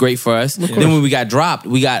which was great for us. Then when we got dropped,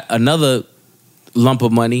 we got another lump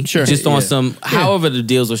of money. Sure. Just on some. However the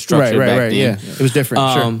deals were structured back then. Yeah. It was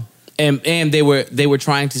different. Sure. And they were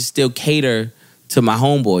trying to still cater to my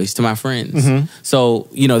homeboys, to my friends. So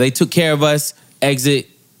they took care of us. Exit.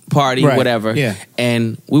 Party, whatever. Yeah.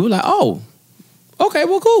 And we were like, oh, okay,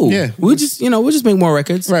 well, cool. Yeah. We'll just make more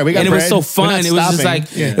records. Right. We got and bread. it was so fun. It was just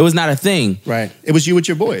like, it was not a thing. Right. It was you with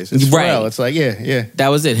your boys. It's Right. Pharrell. It's like, yeah. That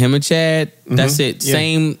was it. Him and Chad. That's it. Yeah.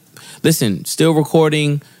 Same. Listen, still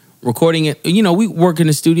recording it. We work in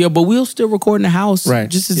the studio, but we'll still record in the house. Right.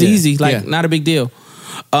 Just as easy. Like, not a big deal.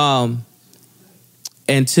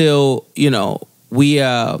 Until, we,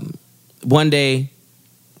 one day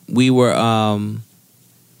we were,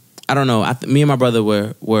 I don't know. Me and my brother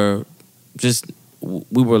were just,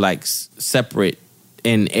 we were like separate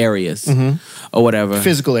in areas or whatever.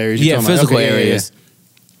 Physical areas. Yeah, physical okay, areas.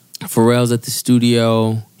 Yeah. Pharrell's at the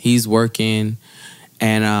studio. He's working,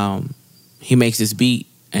 and he makes this beat,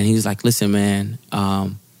 and he's like, "Listen, man,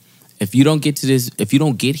 if you don't get to this, if you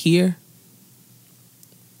don't get here,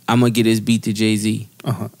 I'm gonna get this beat to Jay-Z."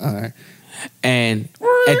 All right. And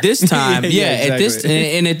at this time,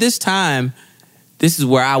 exactly. at this time, this is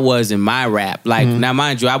where I was in my rap. Like, now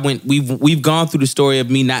mind you, we've gone through the story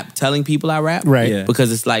of me not telling people I rap. Right. Yeah.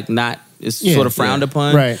 Because it's like sort of frowned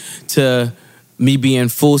upon. Right. To me being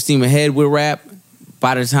full steam ahead with rap.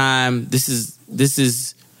 By the time this is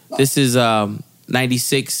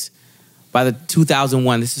 96. By the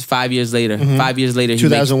 2001, this is 5 years later. 5 years later,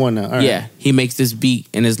 2001 now. All right. Yeah, he makes this beat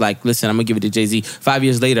and is like, listen, I'm gonna give it to Jay-Z. 5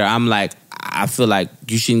 years later, I'm like, I feel like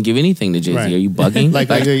you shouldn't give anything to Jay-Z. Right. Are you bugging? Like,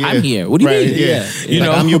 I'm here. What do you mean?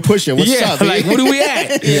 Yeah. I'm your pusher. What's up? Like, what are we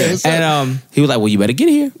at? What's up? And he was like, well, you better get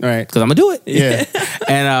here. Right. Because I'm gonna do it. Yeah.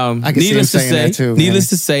 And I can see him saying that too, man. needless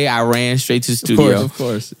to say, I ran straight to the studio. Of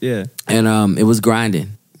course. Yeah. And it was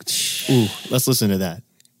grinding. Ooh, let's listen to that.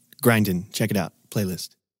 Grinding. Check it out. Playlist.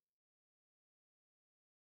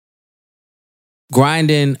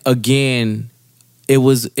 Grinding again, it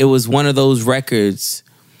was one of those records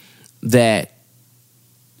that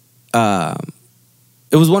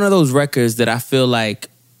it was one of those records that I feel like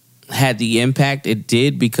had the impact it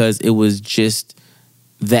did because it was just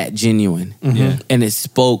that genuine. Yeah. And it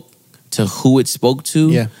spoke to who it spoke to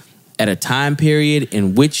Yeah. at a time period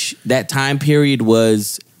in which that time period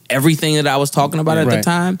was everything that I was talking about at the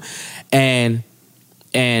time, and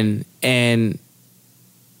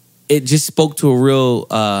it just spoke to a real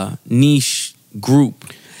niche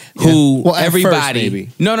group who everybody.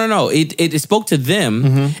 No. It spoke to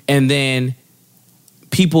them, and then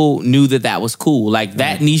people knew that was cool. Like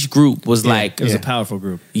that niche group was like it was a powerful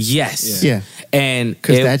group. Yes, and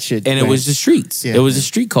because that shit, and it was the streets. It was the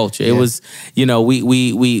street culture. It was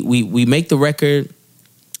we make the record,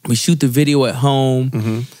 we shoot the video at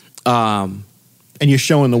home, and you're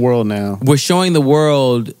showing the world now. We're showing the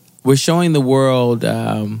world.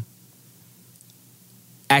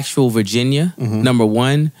 Actual Virginia, number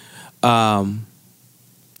one.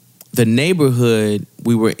 The neighborhood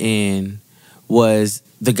we were in was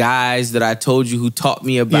the guys that I told you who taught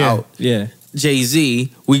me about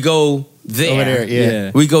Jay-Z. We go there. Over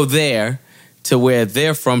there, We go there to where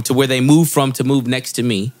they're from, to where they moved from to move next to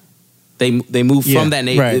me. They moved from that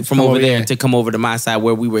neighborhood, from over there to come over to my side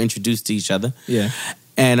where we were introduced to each other. Yeah.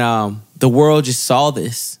 And the world just saw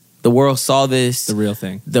this. The world saw this. The real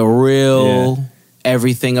thing. The real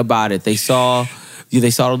everything about it. They saw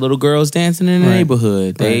the little girls dancing in the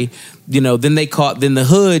neighborhood. They, then the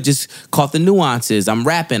hood just caught the nuances. I'm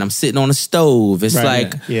rapping. I'm sitting on a stove. It's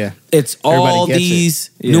it's all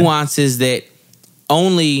these nuances that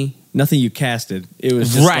only nothing you casted. It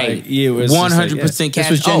was just it was 100% cast.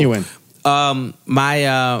 This was genuine.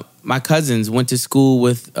 My cousins went to school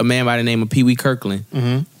with a man by the name of Pee Wee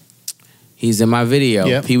Kirkland. He's in my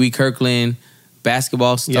video. Pee Wee Kirkland,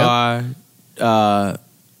 basketball star.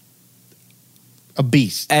 A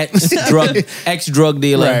beast. Ex-drug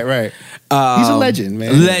dealer. Right. He's a legend,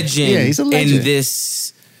 man. Legend. Yeah, he's a legend. In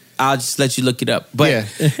this, I'll just let you look it up. But,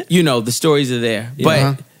 the stories are there.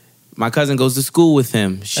 But my cousin goes to school with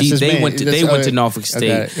him. They went to Norfolk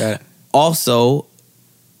State. Got it. Also,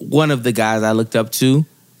 one of the guys I looked up to,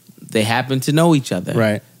 they happened to know each other.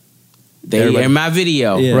 Right. They in my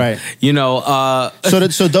video. Yeah. Right.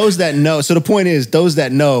 So those that know, so the point is, those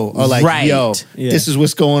that know are like, yo, this is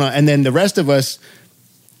what's going on. And then the rest of us,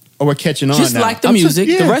 we're catching on just now. Like the music.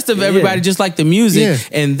 The rest of everybody just like the music. Yeah.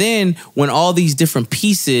 And then when all these different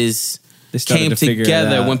pieces came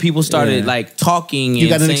together, when people started like talking, you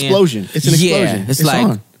got an explosion. It's an explosion. It's like,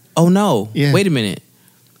 on. Oh no, wait a minute.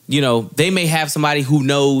 They may have somebody who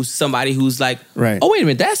knows somebody who's like, oh wait a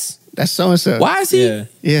minute, that's so and so. Why is he?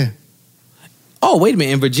 Yeah. Oh wait a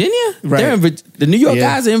minute, in Virginia, right? They're the New York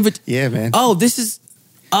guys are in Virginia. Yeah, man. Oh, this is.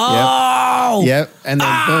 Oh. Yep. And then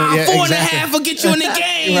 4.5 will get you in the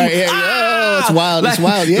game. Right. Yeah. Oh, it's wild. It's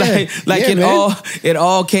wild. Yeah. It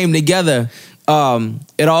all came together.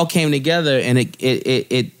 It all came together, and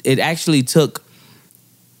it actually took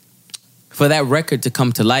for that record to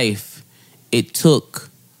come to life. It took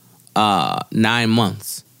 9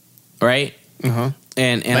 months, right?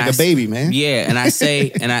 And like a baby, man. Yeah, and I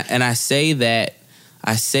say I say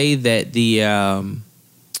that the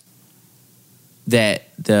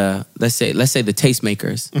let's say the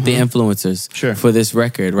tastemakers, the influencers for this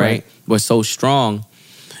record, right, were so strong.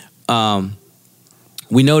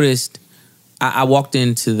 We noticed. I walked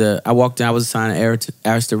in. I was assigned to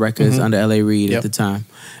Arista Records under L.A. Reid at the time,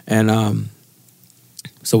 and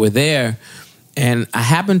so we're there, and I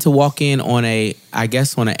happened to walk in on an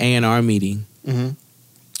A&R meeting.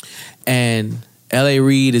 And L.A.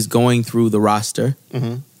 Reid is going through the roster,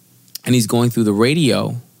 and he's going through the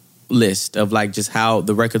radio list of like just how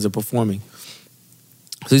the records are performing.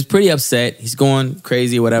 So he's pretty upset. He's going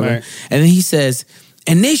crazy or whatever. Right. And then he says,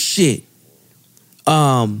 and this shit,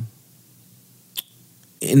 and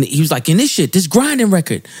he was like, in this shit, this grinding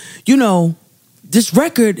record, this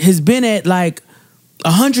record has been at like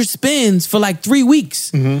 100 spins for like 3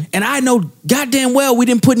 weeks. And I know goddamn well we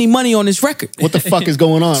didn't put any money on this record. What the fuck is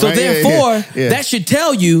going on? So therefore, that should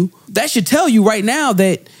tell you right now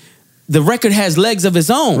that the record has legs of its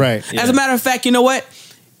own. Right. As a matter of fact, you know what?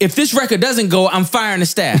 If this record doesn't go, I'm firing the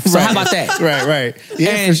staff. So how about that? Right.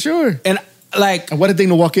 Yeah, for sure. And like, what a thing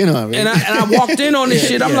to walk in on. And I walked in on this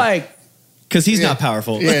shit. I'm like, because he's not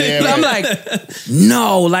powerful. I'm like,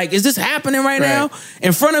 no, like, is this happening right now?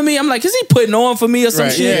 In front of me, I'm like, is he putting on for me or some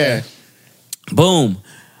shit? Yeah. Boom.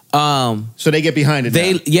 So they get behind it.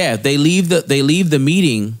 They leave the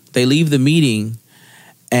meeting.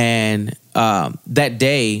 And that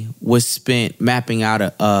day was spent mapping out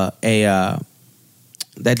a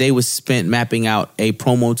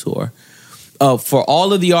promo tour. For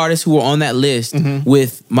all of the artists who were on that list,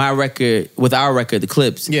 with our record, The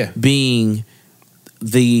Clips, being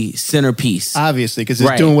the centerpiece. Obviously, because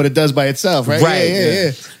it's doing what it does by itself, right?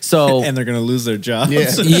 Yeah. So and they're gonna lose their jobs.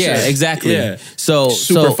 Yeah, exactly. Yeah. So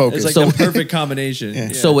super focused. It's like the perfect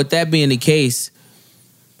combination. So with that being the case,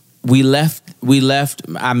 we left we left,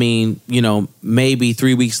 I mean, you know, maybe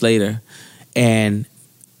 3 weeks later. And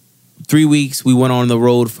 3 weeks, we went on the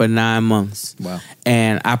road for 9 months. Wow.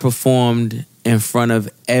 And I performed in front of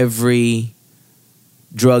every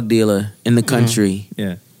drug dealer in the country.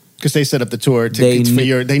 Yeah. Because they set up the tour tickets for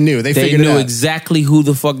your. They knew. They figured it out. They knew exactly who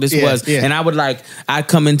the fuck this was. Yeah. And I'd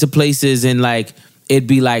come into places and like it'd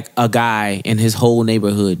be like a guy in his whole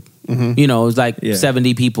neighborhood. Mm-hmm. You know, it was like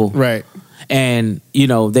 70 people. Right. And you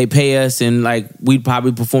know they pay us, and like we'd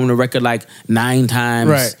probably perform the record like 9 times.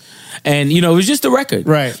 Right. And you know it was just a record.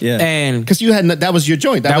 Right. Yeah. And because you had that was your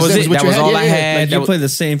joint. That was it. That was all I had. Like you play the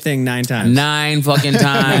same thing 9 times. 9 fucking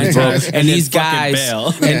times, bro. And these guys,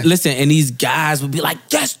 and listen, and these guys would be like,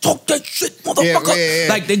 "Yes, talk that shit, motherfucker!"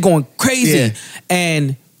 Like they're going crazy. Yeah.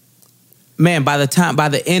 And man, by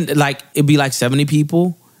the end, like it'd be like 70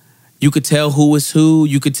 people. You could tell who was who.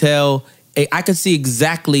 You could tell. I could see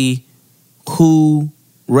exactly who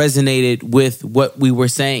resonated with what we were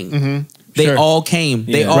saying. Mm-hmm. They all came.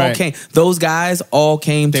 They all came. Those guys all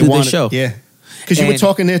came to the show. Yeah. Because you were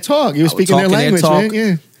talking their talk. You were speaking their language, man.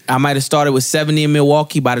 Yeah. I might have started with 70 in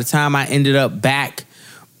Milwaukee. By the time I ended up back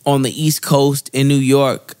on the East Coast in New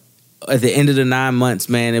York, at the end of the 9 months,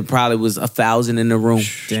 man, it probably was 1,000 in the room.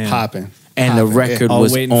 Popping. And the record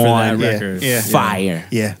was on fire.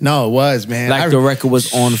 Yeah. No, it was, man. Like the record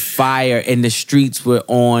was on fire and the streets were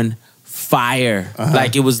on fire. Uh-huh.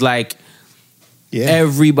 Like it was like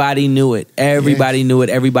everybody knew it. Everybody knew it.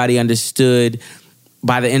 Everybody understood.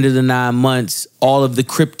 By the end of the 9 months, all of the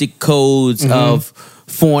cryptic codes of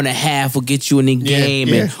 4.5 will get you in the game,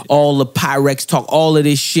 and all the Pyrex talk, all of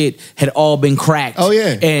this shit had all been cracked. Oh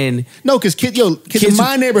yeah, and no, because kids in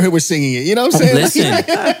my neighborhood were singing it. You know what I'm saying?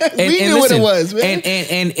 Listen, we knew what it was, man.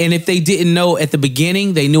 And if they didn't know at the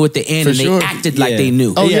beginning, they knew at the end, and they acted like they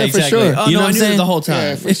knew. Oh yeah, exactly. For sure. Oh, you know what I'm saying? The whole time.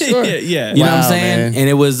 Yeah, for sure. Yeah. You know what I'm saying? Man. And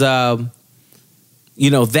it was, you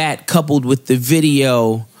know, that coupled with the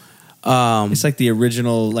video. It's like the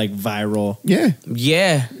original, like viral.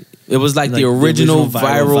 Yeah. It was like the original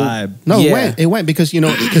viral vibe. No, it went because, you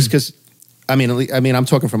know, because I mean, I'm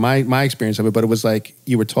talking from my experience of it, but it was like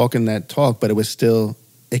you were talking that talk, but it was still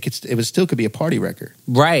could be a party record,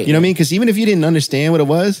 right? You know what I mean? Because even if you didn't understand what it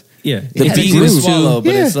was, the beat was swallow,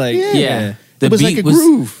 but it's like the it was beat like a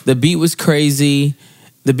groove. The beat was crazy.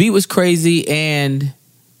 And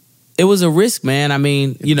it was a risk, man. I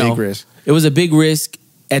mean, you know, big risk. It was a big risk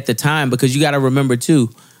at the time because you got to remember too.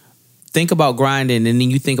 Think about Grinding, and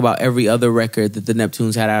then you think about every other record that the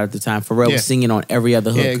Neptunes had out at the time. Pharrell was singing on every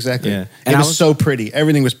other hook. Yeah, exactly. Yeah. And it was so pretty.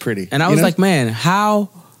 Everything was pretty. And I was like, man, how,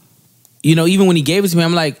 you know, even when he gave it to me,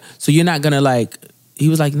 I'm like, so you're not going to like, he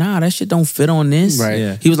was like, nah, that shit don't fit on this. Right.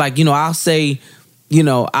 Yeah. He was like, you know, I'll say, you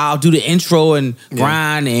know, I'll do the intro and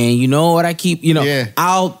grind and you know what I keep, you know,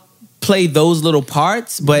 I'll play those little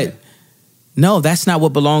parts, but no, that's not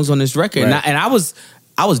what belongs on this record. Right. And I was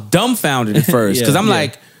dumbfounded at first because I'm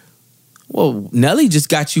like, well, Nelly just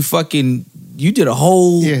got you fucking. You did a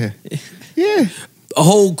whole, a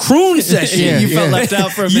whole croon session. You felt left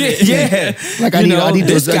out for a minute. Like I need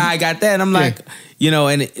this guy got that. And I'm like, you know,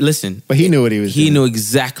 and listen, but he knew what he was. He doing. knew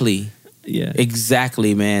exactly. Yeah,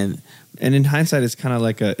 exactly, man. And in hindsight, it's kind of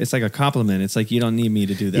like it's like a compliment. It's like you don't need me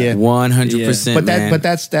to do that. Yeah, 100%.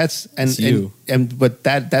 But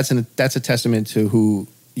that's a testament to who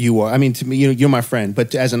you are. I mean, to me, you're my friend,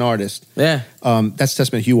 but as an artist, that's a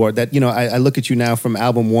testament to who you are. That, you know, I look at you now from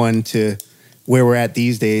album 1 to where we're at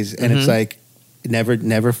these days, and it's like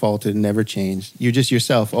never faltered, never changed. You're just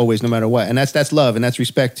yourself always, no matter what, and that's love and that's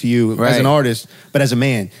respect to you as an artist, but as a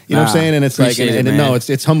man, you know what I'm saying? And it's like,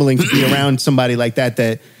 it's humbling to be around somebody like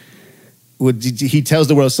that. He tells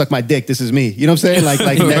the world, "Suck my dick. This is me." You know what I'm saying? Like,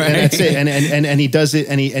 and that's it. And he does it,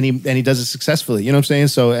 and he does it successfully. You know what I'm saying?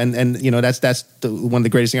 So, and you know, that's one of the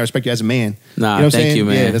greatest things. I respect you as a man. Nah, you know what thank you,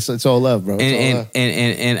 man. Yeah, it's all love, bro.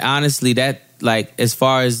 And honestly, that, like, as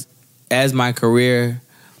far as my career,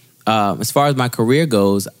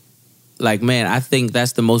 goes, like, man, I think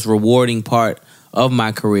that's the most rewarding part of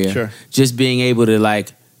my career. Sure. Just being able to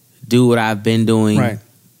like do what I've been doing. Right.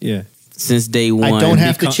 Yeah. Since day one. I don't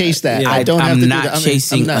have to chase that. Yeah. I'm not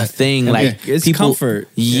chasing a thing. Like, it's comfort.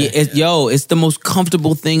 It's the most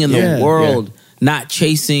comfortable thing in the world. Yeah. Not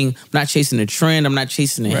chasing a trend. I'm not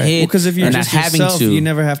chasing a hit. Because if you're just yourself, you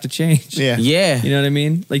never have to change. Yeah. You know what I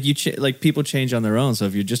mean? Like like people change on their own. So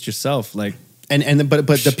if you're just yourself, like. But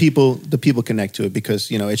the people connect to it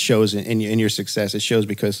because, you know, it shows in your success. It shows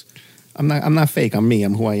because I'm not fake. I'm me.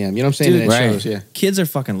 I'm who I am. You know what I'm saying? Dude, and it shows, yeah. Kids are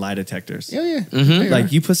fucking lie detectors. Yeah. Mm-hmm.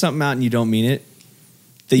 Like, you put something out and you don't mean it.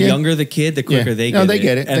 The younger the kid, the quicker they get it. No, they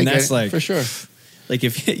get it. And that's like, for sure. Like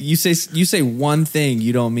if you say one thing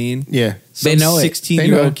you don't mean, they know it.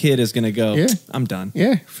 16-year-old kid is gonna go. Yeah. I'm done.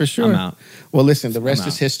 Yeah, for sure. I'm out. Well, listen, the rest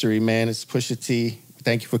is history, man. It's Pusha T.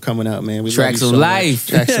 Thank you for coming out, man. We Tracks love of you so Life.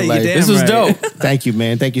 much. Tracks of Life. This was dope. Thank you,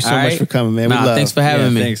 man. Thank you so much for coming, man. We love. Thanks for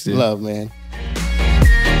having me. Thanks, dude. Love, man.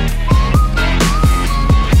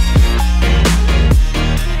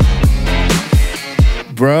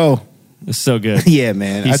 Bro. It's so good. Yeah,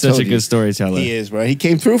 man. He's such a good storyteller. He is, bro. He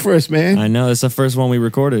came through for us, man. I know. It's the first one we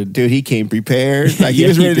recorded. Dude, he came prepared. Like, he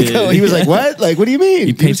was ready to go. He was like, what? Like, what do you mean?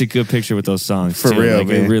 He paints a good picture with those songs. For too. real, like,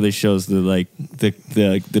 man. It really shows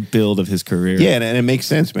the build of his career. Yeah, and it makes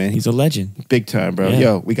sense, man. He's a legend. Big time, bro. Yeah.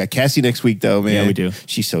 Yo, we got Cassie next week, though, man. Yeah, we do.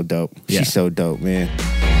 She's so dope. Yeah. She's so dope, man.